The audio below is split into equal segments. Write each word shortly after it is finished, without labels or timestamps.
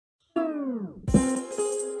Hi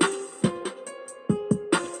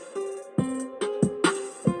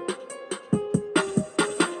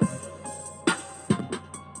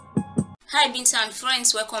Binta and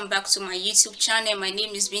friends, welcome back to my YouTube channel. My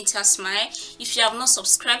name is Binta Smile. If you have not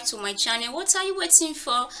subscribed to my channel, what are you waiting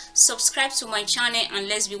for? Subscribe to my channel and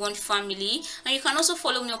let's be one family. And you can also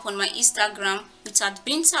follow me up on my Instagram with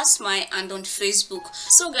 @Binta Smile and on Facebook.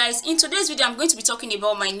 So guys, in today's video I'm going to be talking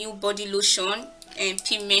about my new body lotion and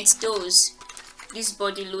PIMENT DOUX. This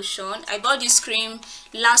body lotion, I bought this cream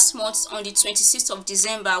last month on the 26th of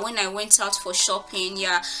December when I went out for shopping.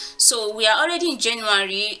 Yeah, so we are already in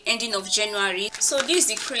January, ending of January. So this is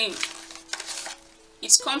the cream.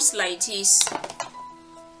 It comes like this.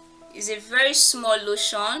 It's a very small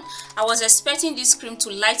lotion. I was expecting this cream to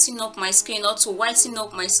lighten up my skin or to whiten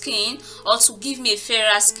up my skin or to give me a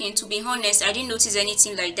fairer skin. To be honest, I didn't notice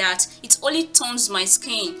anything like that. It only tones my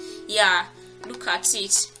skin. Yeah, look at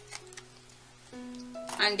it.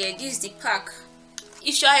 And this is the pack.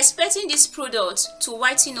 If you are expecting this product to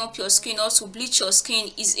whiten up your skin or to bleach your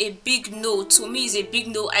skin, is a big no. To me, is a big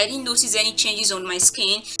no. I didn't notice any changes on my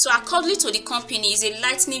skin. So according to the company, it's a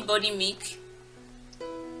lightening body milk,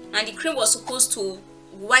 and the cream was supposed to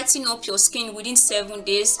whiten up your skin within 7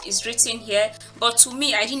 days. Is written here, but to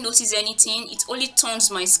me, I didn't notice anything. It only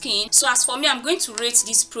tones my skin. So as for me, I'm going to rate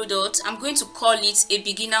this product. I'm going to call it a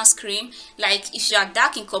beginner's cream. Like if you are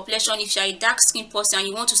dark in complexion, if you are a dark skin person and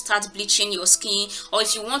you want to start bleaching your skin, or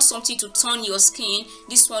if you want something to tone your skin,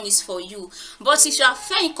 this one is for you. But if you are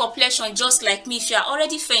fair in complexion, just like me, if you are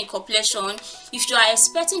already fair in complexion, if you are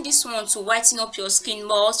expecting this one to whiten up your skin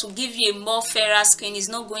more, to give you a more fairer skin, it's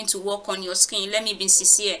not going to work on your skin. Let me be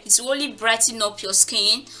sincere. It will only brighten up your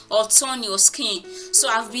skin or tone your skin. So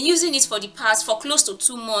I've been using it for close to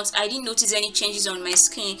 2 months. I didn't notice any changes on my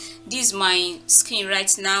skin. This is my skin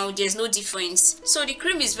right now. There's no difference. So the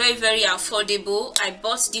cream is very affordable. I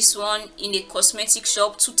bought this one in a cosmetic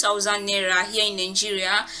shop, 2,000 naira here in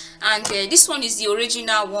Nigeria, and this one is the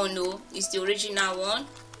original one. Oh, it's the original one.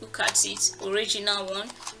 Look at it, original one,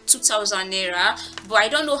 2,000 naira. But I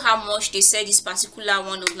don't know how much they sell this particular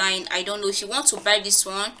one online. I don't know. If you want to buy this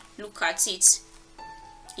one, look at it.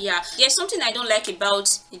 Yeah, there's something I don't like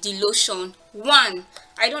about the lotion. One,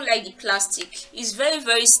 I don't like the plastic. It's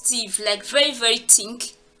very stiff, like very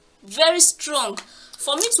thick, very strong.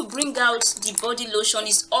 For me to bring out the body lotion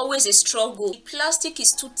is always a struggle. The plastic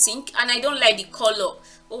is too thick and I don't like the color.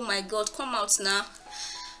 Oh my god, come out now.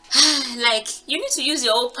 Like, you need to use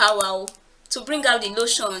your whole power to bring out the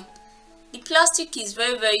lotion. The plastic is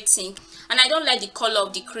very thick and I don't like the color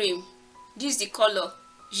of the cream. This is the color,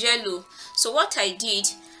 yellow. So what I did,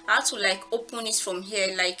 I had to like open it from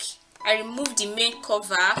here. Like, I removed the main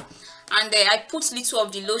cover and I put little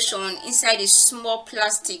of the lotion inside a small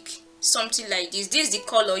plastic, something like this. This is the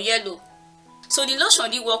color, yellow. So the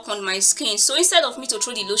lotion did work on my skin. So instead of me to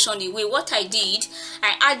throw the lotion away, what I did,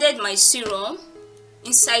 I added my serum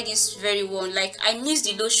inside this very one. Like, I mixed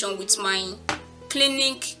the lotion with my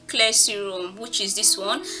Clinic Clear serum, which is this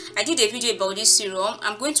one. I did a video about this serum.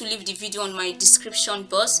 I'm going to leave the video on my description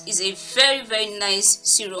box. It's a very nice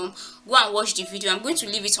serum. Go and watch the video. I'm going to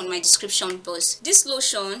leave it on my description box. This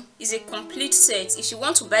lotion is a complete set. If you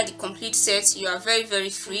want to buy the complete set, you are very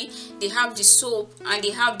free. They have the soap and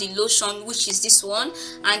they have the lotion, which is this one,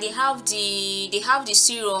 and they have the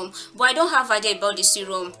serum. But I don't have idea about the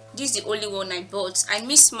serum. This is the only one I bought. I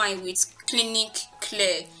mixed mine with Clinic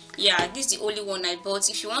Clear. Yeah, this is the only one I bought.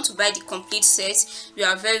 If you want to buy the complete set, you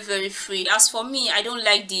are very free. As for me, I don't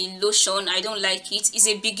like the lotion. I don't like it. It's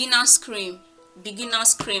a beginner's cream.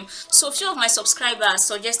 So a few of my subscribers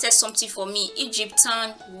suggested something for me,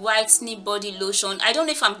 Egyptian whitening body lotion. I don't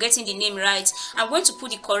know if I'm getting the name right. I'm going to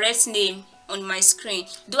put the correct name on my screen.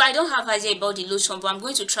 Though I don't have idea about the lotion, but I'm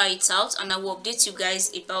going to try it out and I will update you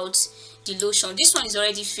guys about the lotion. This one is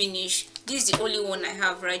already finished. This is the only one I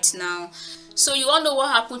have right now. So you all know what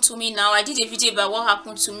happened to me now. I did a video about what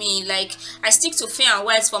happened to me. Like, I stick to fair and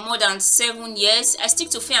white for more than 7 years. I stick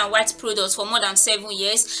to fair and white products for more than 7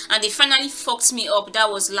 years, and they finally fucked me up.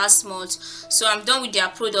 That was last month. So I'm done with their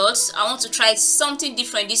products. I want to try something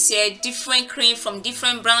different this year. Different cream from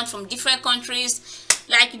different brands, from different countries.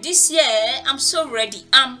 Like this year, I'm so ready.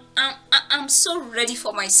 I'm so ready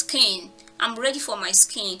for my skin. I'm ready for my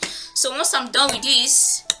skin. So once I'm done with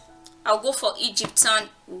this, I'll go for Egyptian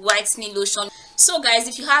whitening lotion. So guys,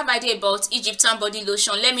 if you have idea about Egyptian body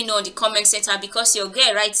lotion, let me know in the comment section, because your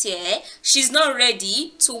girl right here, she's not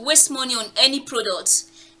ready to waste money on any products.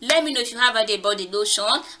 Let me know if you have idea about the lotion,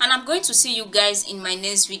 and I'm going to see you guys in my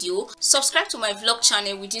next video. Subscribe to my vlog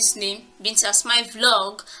channel with this name, Binta Smile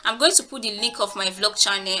Vlog. I'm going to put the link of my vlog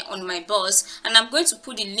channel on my box, and I'm going to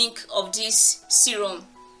put the link of this serum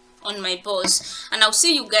on my box, and I'll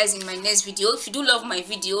see you guys in my next video. If you do love my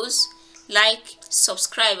videos, like,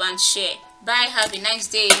 subscribe and share. Bye, have a nice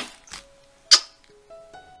day.